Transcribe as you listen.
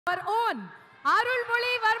our own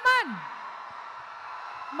Arulmozhi Varman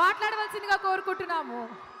మాట్లాడవలసిందిగా కోరుకుంటున్నాము.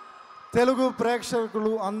 తెలుగు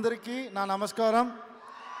ప్రేక్షకులు అందరికీ నా నమస్కారం.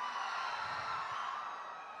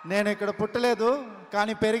 నేను ఇక్కడ పుట్టలేదు,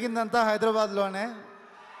 కానీ పెరిగిందంతా హైదరాబాద్లోనే.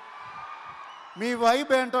 మీ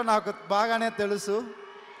వైబ్ ఏంటో నాకు బాగానే తెలుసు.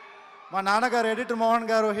 మా నాన్నగారు ఎడిటర్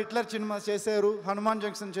మోహన్ గారు హిట్లర్ సినిమా చేశారు, హనుమాన్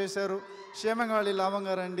జంక్షన్ చేశారు, క్షేమంగాళి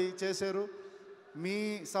లావంగారండి చేశారు. మీ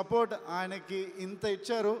సపోర్ట్ ఆయనకి ఇంత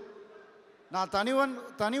ఇచ్చారు. నా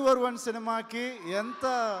తని ఒరువన్ సినిమాకి ఎంత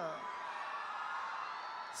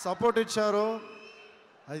సపోర్ట్ ఇచ్చారో,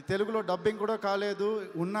 అది తెలుగులో డబ్బింగ్ కూడా కాలేదు,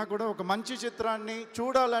 ఉన్నా కూడా ఒక మంచి చిత్రాన్ని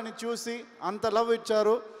చూడాలని చూసి అంత లవ్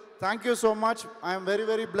ఇచ్చారు. Thank you so much. I'm very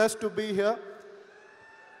very blessed to be here.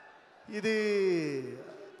 ఇది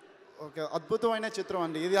ఒక అద్భుతమైన చిత్రం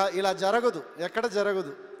అండి. ఇది ఇలా జరగదు, ఎక్కడ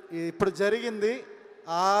జరగదు. ఇప్పుడు జరిగింది.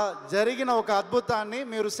 ఆ జరిగిన ఒక అద్భుతాన్ని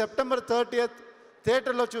మీరు సెప్టెంబర్ 30th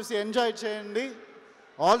థియేటర్లో చూసి ఎంజాయ్ చేయండి.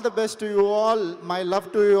 All the best to you all, my love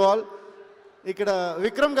to you all. ఇక్కడ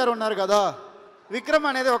విక్రమ్ గారు ఉన్నారు కదా, విక్రమ్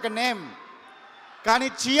అనేది ఒక నేమ్, కానీ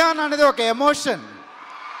చియాన్ అనేది ఒక emotion.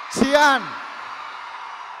 Chiyaan,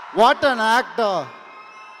 what an actor.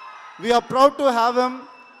 We are proud to have him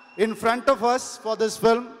in front of us for this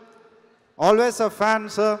film. Always a fan,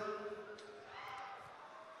 sir.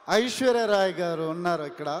 Aishwarya Roy గారు ఉన్నారు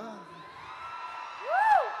ఇక్కడ.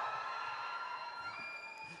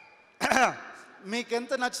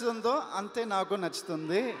 మీకెంత నచ్చుతుందో అంతే నాకు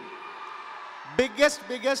నచ్చుతుంది.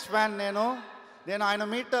 బిగ్గెస్ట్ ఫ్యాన్ నేను.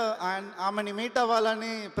 ఆమెని మీట్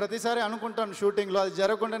అవ్వాలని ప్రతిసారి అనుకుంటాను షూటింగ్లో, అది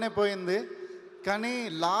జరగకుండానే పోయింది. కానీ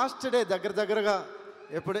లాస్ట్ డే దగ్గరగా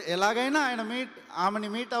ఎలాగైనా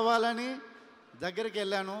ఆమెని మీట్ అవ్వాలని దగ్గరికి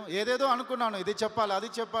వెళ్ళాను. ఏదేదో అనుకున్నాను, ఇది చెప్పాలి, అది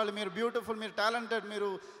చెప్పాలి, మీరు బ్యూటిఫుల్, మీరు టాలెంటెడ్, మీరు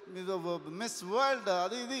మిస్ వరల్డ్,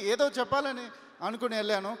 అది ఇది ఏదో చెప్పాలని అనుకుని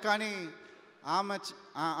వెళ్ళాను. కానీ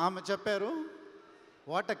ఆమె చెప్పారు,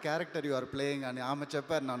 what a character you are playing అని ఆమె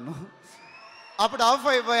చెప్పారు నన్ను. అప్పుడు ఆఫ్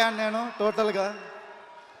అయిపోయాను నేను టోటల్గా.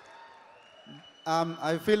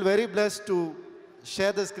 I feel very blessed to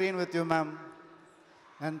share the screen with you ma'am.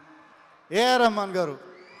 And AR Rahman గారు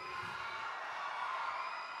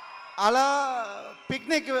అలా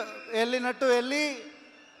పిక్నిక్ వెళ్ళినట్టు వెళ్ళి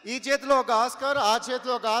ఈ చేతిలో ఒక ఆస్కార్, ఆ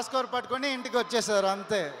చేతిలో ఒక ఆస్కార్ పట్టుకొని ఇంటికి వచ్చేసారు,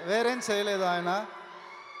 అంతే. వేరేం చేయలేదు ఆయన.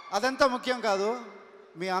 అదంతా ముఖ్యం కాదు,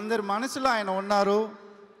 మీ అందరి మనసులో ఆయన ఉన్నారు.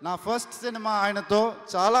 నా ఫస్ట్ సినిమా ఆయనతో.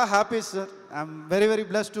 చాలా happy sir. I'm very very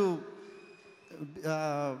blessed to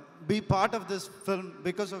be part of this film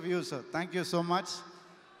because of you sir. Thank you so much.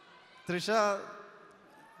 Trisha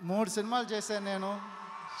 3 సినిమాలు చేశాను నేను.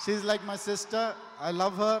 She like my sister. I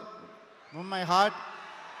love her from my heart.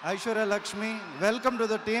 Aishwarya Lakshmi, welcome to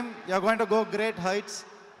the team. You are going to go great heights.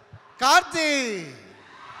 Karthi,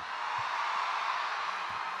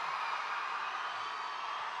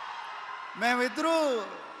 మేమిద్దరూ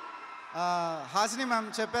Hasini ma'am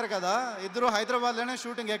చెప్పారు కదా, ఇద్దరు హైదరాబాద్లోనే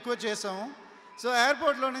shooting ఎక్కువ చేసాము. So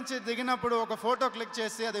ఎయిర్పోర్ట్లో నుంచి దిగినప్పుడు ఒక ఫోటో క్లిక్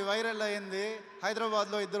చేసి అది వైరల్ అయింది,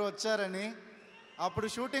 హైదరాబాద్లో ఇద్దరు వచ్చారని. అప్పుడు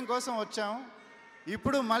షూటింగ్ కోసం వచ్చాం.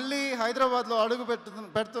 ఇప్పుడు మళ్ళీ హైదరాబాద్లో అడుగు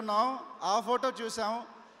పెడుతున్నాం. ఆ ఫోటో చూసాం.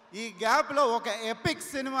 ఈ గ్యాప్లో ఒక ఎపిక్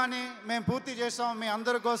సినిమాని మేము పూర్తి చేసాం మీ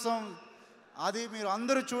అందరి కోసం. అది మీరు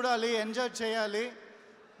అందరూ చూడాలి, ఎంజాయ్ చేయాలి.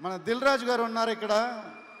 మన దిల్ రాజు గారు ఉన్నారు ఇక్కడ.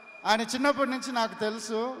 ఆయన చిన్నప్పటి నుంచి నాకు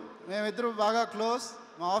తెలుసు. మేమిద్దరు బాగా క్లోజ్.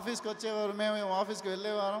 మా ఆఫీస్కి వచ్చేవారు, మేము ఆఫీస్కి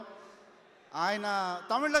వెళ్ళేవారం. ఆయన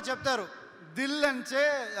తమిళ్లో చెప్తారు,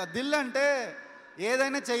 దిల్ అంటే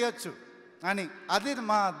ఏదైనా చేయొచ్చు అని. అది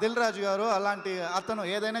మా దిల్ రాజు గారు. అలాంటి అతను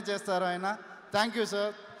ఏదైనా చేస్తారు ఆయన. Thank you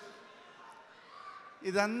sir.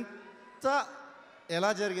 ఇదంతా ఎలా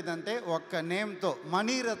జరిగిందంటే ఒక్క నేమ్తో,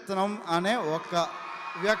 మణిరత్నం అనే ఒక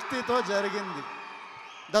వ్యక్తితో జరిగింది.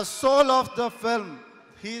 The soul of the film.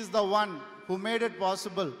 He is the one who made it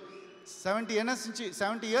possible. 70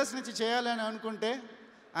 years నుంచి చేయాలని అనుకుంటే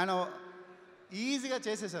ఆయన ఈజీగా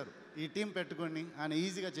చేసేసారు. ఈ టీం పెట్టుకొని ఆయన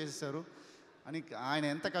ఈజీగా చేసేసారు అని. ఆయన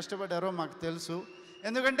ఎంత కష్టపడ్డారో మాకు తెలుసు.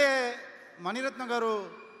 ఎందుకంటే మణిరత్నం గారు,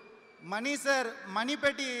 మనీ సార్ మనీ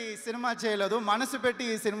పెట్టి సినిమా చేయలేదు, మనసు పెట్టి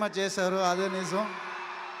ఈ సినిమా చేశారు. అదే నిజం.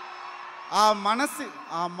 ఆ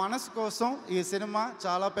మనసు కోసం ఈ సినిమా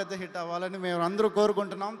చాలా పెద్ద హిట్ అవ్వాలని మేము అందరూ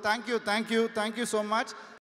కోరుకుంటున్నాం. Thank you so much.